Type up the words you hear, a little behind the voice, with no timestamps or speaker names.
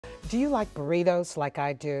Do you like burritos like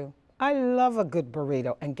I do? I love a good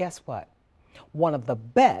burrito, and guess what? One of the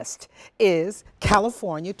best is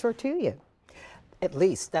California Tortilla. At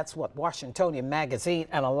least that's what Washingtonian Magazine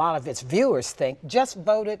and a lot of its viewers think. Just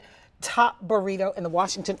voted top burrito in the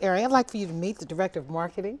Washington area. I'd like for you to meet the Director of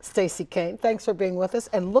Marketing, Stacey Kane. Thanks for being with us,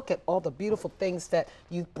 and look at all the beautiful things that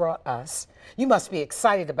you've brought us. You must be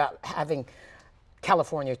excited about having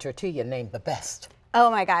California Tortilla named the best. Oh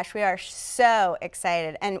my gosh, we are so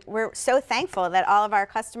excited, and we're so thankful that all of our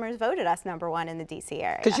customers voted us #1 in the DC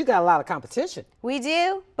area. Because you got a lot of competition. We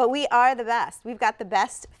do, but we are the best. We've got the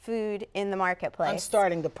best food in the marketplace. I'm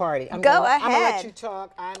starting the party. Go ahead. I'm going to let you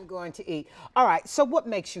talk. I'm going to eat. All right, so what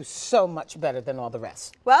makes you so much better than all the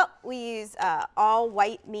rest? Well, we use all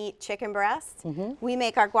white meat chicken breasts. We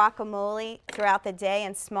make our guacamole throughout the day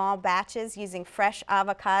in small batches using fresh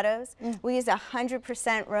avocados. We use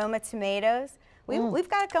 100% Roma tomatoes. We've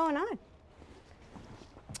got it going on.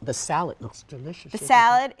 The salad looks delicious. The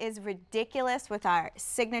salad is ridiculous with our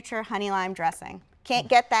signature honey lime dressing. Can't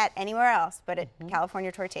get that anywhere else but at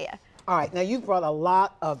California Tortilla. All right, now you've brought a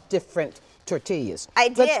lot of different tortillas. I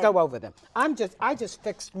did. Let's go over them. I just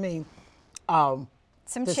fixed me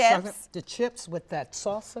some chips. The chips with that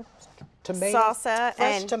salsa, tomatoes, salsa,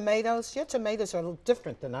 fresh and tomatoes. Your tomatoes are a little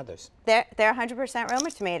different than others. They're 100%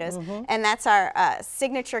 Roma tomatoes, and that's our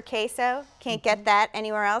signature queso. Can't get that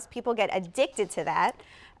anywhere else. People get addicted to that.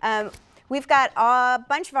 We've got a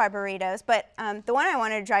bunch of our burritos, but the one I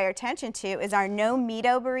wanted to draw your attention to is our no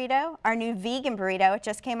meato burrito, our new vegan burrito. It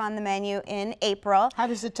just came on the menu in April. How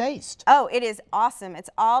does it taste? Oh, it is awesome. It's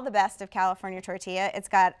all the best of California Tortilla. It's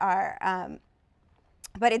got our,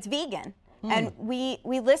 but it's vegan. And we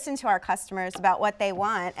listen to our customers about what they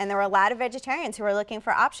want, and there were a lot of vegetarians who were looking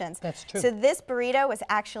for options. That's true. So this burrito was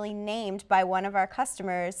actually named by one of our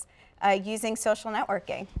customers using social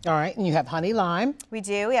networking. All right, and you have honey lime. We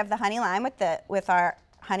do. We have the honey lime with our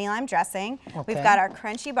honey lime dressing. Okay. We've got our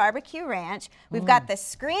crunchy barbecue ranch. We've got the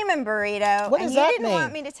screamin' burrito. What does that you didn't mean?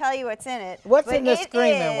 want me to tell you what's in it. What's in the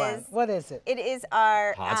screaming one? What is it? It is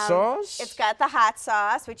our hot sauce? It's got the hot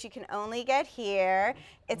sauce, which you can only get here.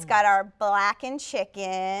 It's got our blackened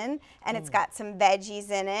chicken, and it's got some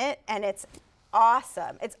veggies in it, and it's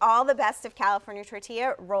awesome. It's all the best of California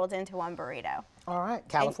Tortilla rolled into one burrito. All right,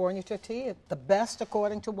 California Tortilla, the best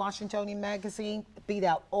according to Washingtonian Magazine, beat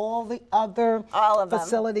out all the other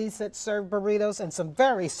facilities that serve burritos, and some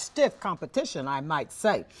very stiff competition, I might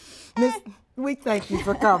say. Miss, we thank you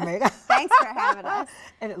for coming. Thanks for having us.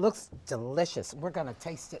 And it looks delicious. We're going to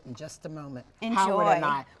taste it in just a moment. Enjoy. Howard and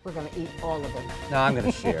I, we're going to eat all of it. No, I'm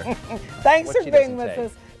going to share. Thanks What for she being doesn't with take.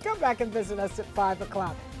 us. Come back and visit us at 5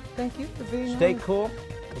 o'clock. Thank you for being Stay on. cool.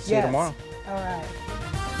 We'll see you tomorrow. All right.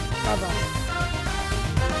 Bye-bye.